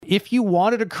if you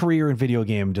wanted a career in video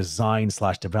game design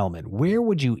 / development, where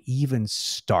would you even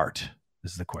start?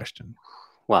 This is the question.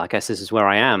 Well, I guess this is where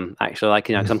I am actually, like,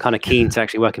 you know, because I'm kind of keen to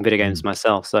actually work in video games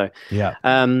myself. So, yeah.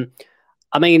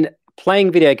 I mean,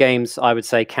 playing video games, I would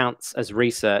say, counts as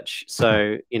research.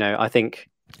 So, you know, I think,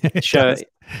 I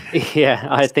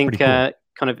think cool.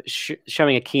 Kind of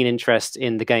showing a keen interest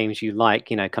in the games you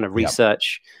like, you know, kind of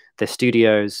research their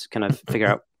studios, kind of figure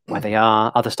out where they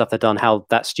are, other stuff they've done, how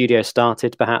that studio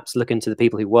started, perhaps look into the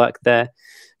people who work there,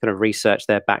 kind of research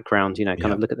their background, you know,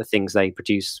 kind of look at the things they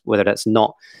produce, whether that's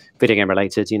not video game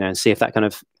related, you know, and see if that kind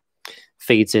of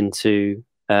feeds into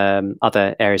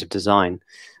other areas of design.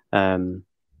 And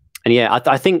yeah,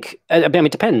 I think, I mean,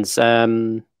 it depends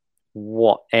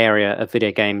what area of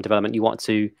video game development you want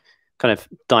to kind of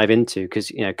dive into, because,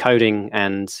 you know, coding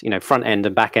and, you know, front end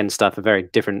and back end stuff are very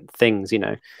different things, you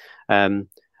know.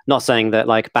 Not saying that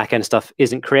like back end stuff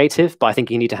isn't creative, but I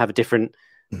think you need to have a different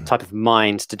type of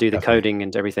mind to do the coding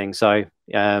and everything. So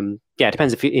yeah, it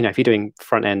depends if you know, if you're doing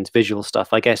front end visual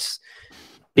stuff, I guess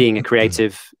being a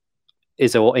creative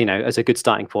is a, you know, as a good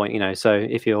starting point, you know. So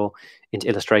if you're into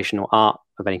illustration or art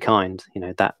of any kind, you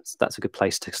know, that's a good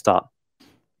place to start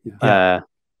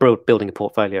building a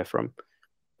portfolio from.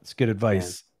 That's good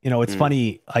advice. You know, it's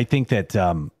funny. I think that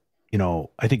you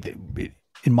know, I think that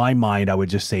in my mind, I would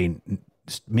just say,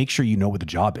 make sure you know what the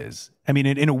job is. I mean,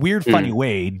 in a weird, funny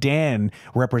way, Dan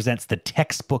represents the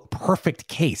textbook perfect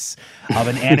case of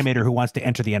an animator who wants to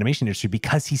enter the animation industry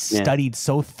because he studied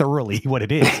so thoroughly what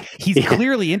it is. He's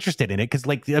clearly interested in it because,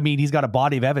 like, I mean, he's got a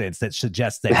body of evidence that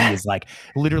suggests that he is like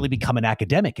literally become an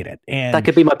academic in it. And that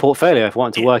could be my portfolio if I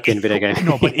want to work in video games.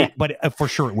 No, but for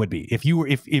sure it would be. If you were,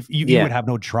 if you would have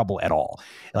no trouble at all.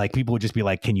 Like, people would just be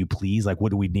like, "Can you please? Like,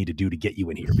 what do we need to do to get you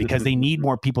in here?" Because they need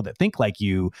more people that think like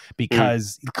you.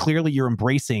 Because clearly you're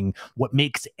embracing what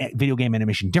makes video game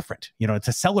animation different, you know,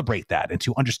 to celebrate that and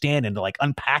to understand and to like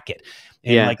unpack it.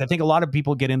 And like, I think a lot of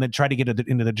people try to get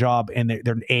into the job and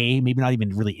they're maybe not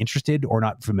even really interested or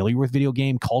not familiar with video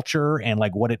game culture and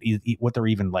like what they're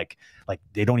even like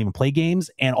they don't even play games.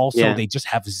 And also they just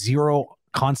have zero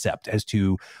concept as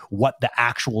to what the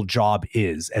actual job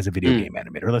is as a video game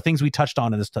animator, or the things we touched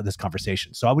on in this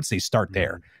conversation. So I would say start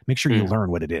there. Make sure you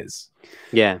learn what it is.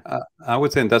 Yeah, I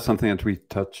would say, and that's something that we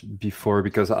touched before,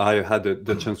 because I had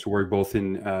the chance to work both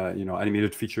in you know,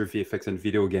 animated feature, VFX, and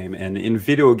video game. And in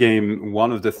video game,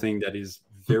 one of the things that is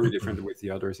very different with the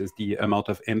others is the amount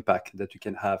of impact that you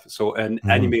can have. So an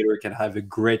animator can have a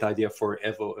great idea for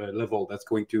a level that's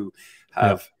going to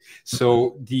have.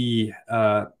 So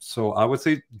so I would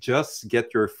say just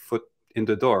get your foot in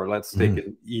the door. Let's take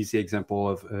an easy example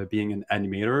of being an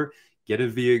animator. Get a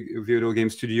video game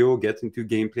studio, get into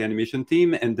gameplay animation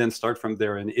team, and then start from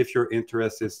there. And if your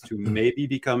interest is to maybe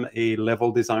become a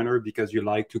level designer because you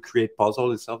like to create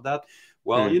puzzles and stuff that,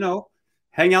 well, you know,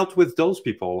 hang out with those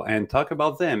people and talk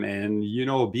about them, and, you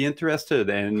know, be interested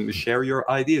and share your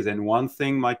ideas. And one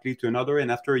thing might lead to another. And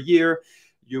after a year,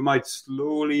 you might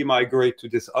slowly migrate to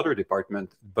this other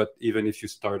department. But even if you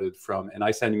started from an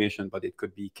ice animation, but it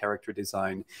could be character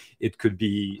design, it could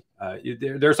be,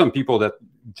 there are some people that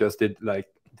just did, like,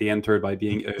 they entered by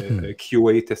being a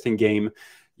QA testing game,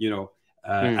 you know,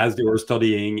 as they were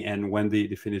studying, and when they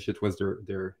finished, it was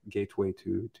their gateway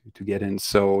to get in.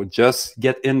 So just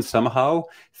get in somehow,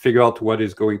 figure out what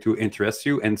is going to interest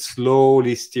you, and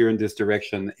slowly steer in this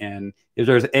direction. And if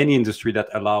there's any industry that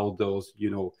allows those, you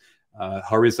know,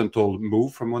 horizontal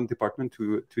move from one department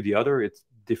to the other, it's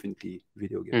definitely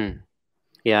video game.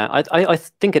 Yeah, I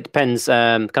think it depends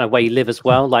kind of where you live as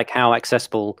well, like how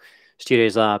accessible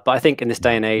studios are. But I think in this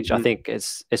day and age, I think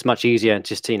it's much easier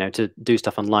just to, you know, to do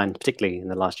stuff online, particularly in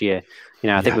the last year. You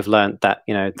know, I think we've learned that,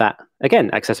 you know, that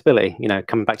again, accessibility, you know,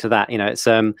 coming back to that, you know,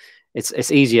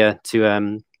 it's easier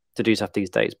to do stuff these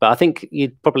days. But I think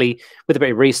you'd probably, with a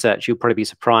bit of research, you'll probably be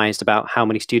surprised about how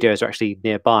many studios are actually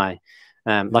nearby.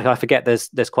 Like, I forget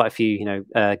there's quite a few, you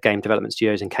know, game development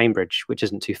studios in Cambridge, which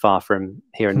isn't too far from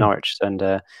here in Norwich. And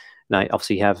you know,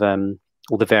 obviously you have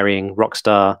all the varying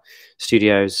Rockstar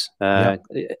studios.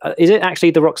 Is it actually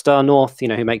the Rockstar North, you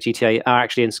know, who make GTA, are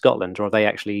actually in Scotland, or are they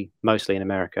actually mostly in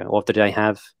America, or do they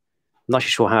have? I'm not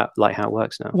sure how it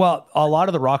works now. Well, a lot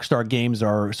of the Rockstar games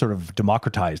are sort of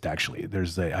democratized. Actually,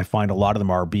 I find a lot of them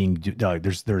are being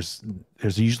there's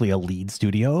usually a lead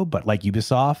studio, but like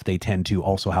Ubisoft, they tend to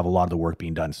also have a lot of the work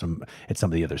being done at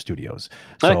some of the other studios.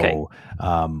 So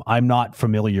I'm not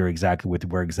familiar exactly with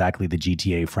where exactly the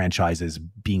GTA franchise is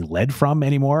being led from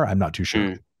anymore. I'm not too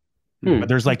sure. But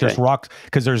there's like there's rock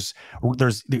because there's a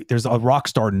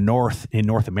Rockstar North in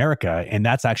North America, and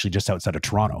that's actually just outside of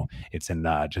Toronto. It's in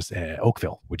just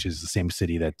Oakville, which is the same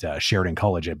city that Sheridan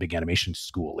College at Big Animation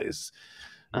School is.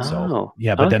 So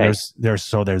yeah, but then there's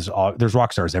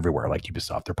Rockstars everywhere, like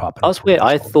Ubisoft. They're popping. That's weird.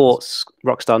 I thought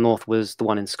Rockstar North was the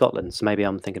one in Scotland, so maybe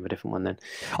I'm thinking of a different one then.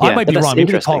 Yeah, I might be wrong.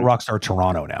 Maybe they call it Rockstar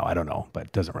Toronto now. I don't know, but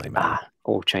it doesn't really matter.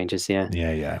 All changes.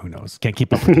 Yeah. Who knows? Can't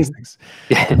keep up with these things.